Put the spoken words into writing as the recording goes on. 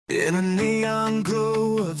In a neon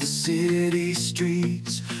glow of the city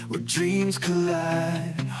streets, where dreams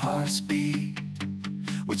collide and hearts beat,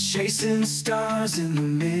 we're chasing stars in the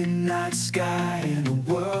midnight sky, in a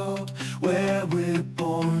world where we're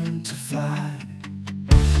born to fly.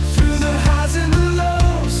 Through the highs and the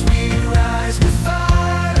lows, we rise with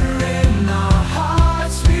fire in our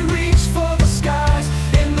hearts. We reach for the skies.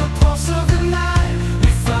 In the pulse of the night,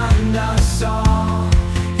 we find our song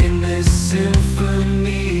in this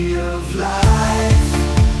symphony of life.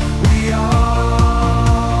 We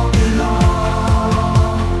all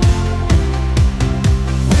belong.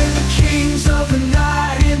 We're the kings of the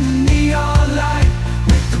night in the neon light.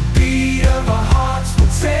 With the beat of our hearts,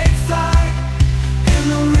 we'll take flight. In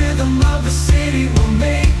the rhythm of the city, we'll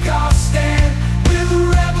make